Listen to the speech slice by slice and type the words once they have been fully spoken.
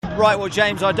Right, well,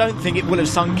 James, I don't think it will have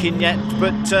sunk in yet,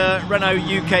 but Renault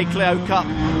UK Clio Cup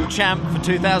champ for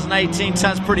 2018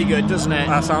 sounds pretty good, doesn't it?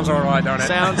 That sounds all right, don't it?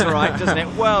 Sounds all right, doesn't it?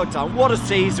 Well done. What a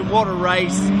season, what a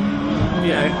race. You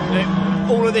know,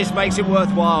 all of this makes it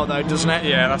worthwhile, though, doesn't it?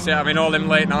 Yeah, that's it. I mean, all them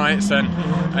late nights and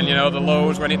you know, the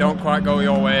lows when it don't quite go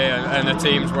your way and the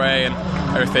team's way and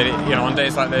everything. You know, on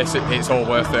days like this, it's all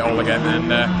worth it all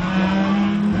again. And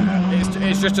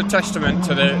it's just a testament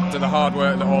to the hard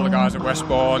work that all the guys at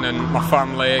Westbourne and my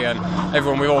family and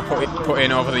everyone we've all put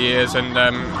in over the years, and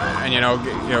you know,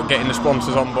 getting the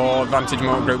sponsors on board. Vantage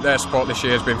Motor Group, their support this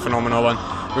year has been phenomenal, and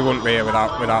we wouldn't be here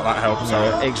without that help.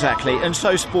 So exactly, and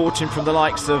so sporting from the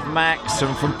likes of Max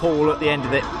and from Paul at the end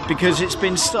of it, because it's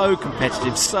been so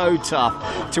competitive, so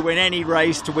tough to win any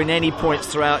race, to win any points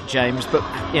throughout, James. But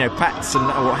you know, hats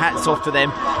off to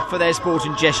them for their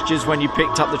sporting gestures when you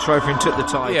picked up the trophy and took the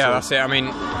title. Yeah, that's it. I mean,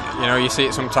 you know, you see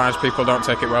it sometimes, people don't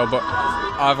take it well, but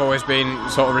I've always been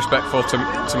sort of respectful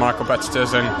to my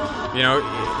competitors, and you know,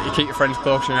 you keep your friends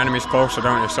close, your enemies closer,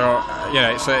 don't you? So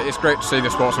yeah, it's great to see the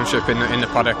sportsmanship in the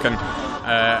paddock, and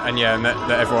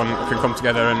that everyone can come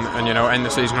together and you know, end the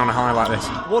season on a high like this.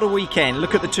 What a weekend.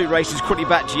 Look at the two races. Quickly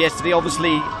back to yesterday.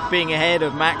 Obviously being ahead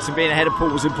of Max and being ahead of Paul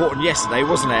was important yesterday,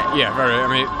 wasn't it? Yeah, very. I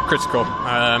mean, critical.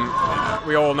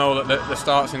 We all know that the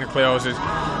starts in the Clios is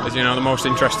you know, the most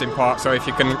interesting part, so if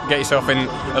you can get yourself in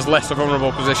as less of a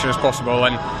vulnerable position as possible,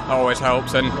 then that always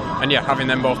helps, and yeah, having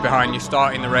them both behind you,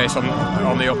 starting the race on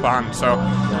the upper hand, so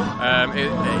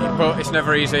but it's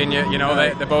never easy, and you know,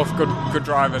 they're both good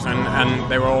drivers,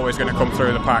 and they were always going to come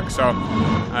through the pack, so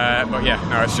but yeah,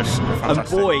 no, it's just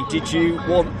fantastic. And boy, did you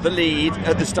want the lead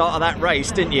at the start of that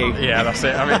race, didn't you? Yeah, that's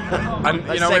it. I mean,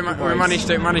 and you know, we managed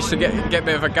to get a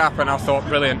bit of a gap, and I thought,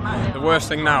 brilliant. The worst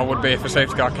thing now would be if a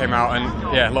safety car came out,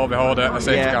 and yeah, lo and behold, a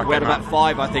safety car came out. We had about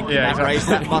 5, I think, in that exactly. race.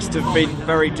 That must have been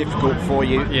very difficult for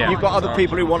you. Yeah, you've got other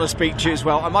people who want to speak to you as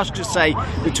well. I must just say,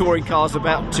 the touring car's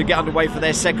about to get underway for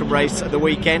their second race at the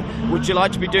weekend. Would you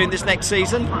like to be doing this next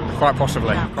season? Quite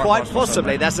possibly. Quite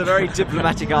possibly. That's a very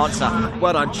diplomatic answer.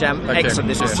 Well done, champ. Excellent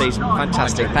this season.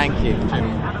 Fantastic. Thank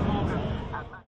you.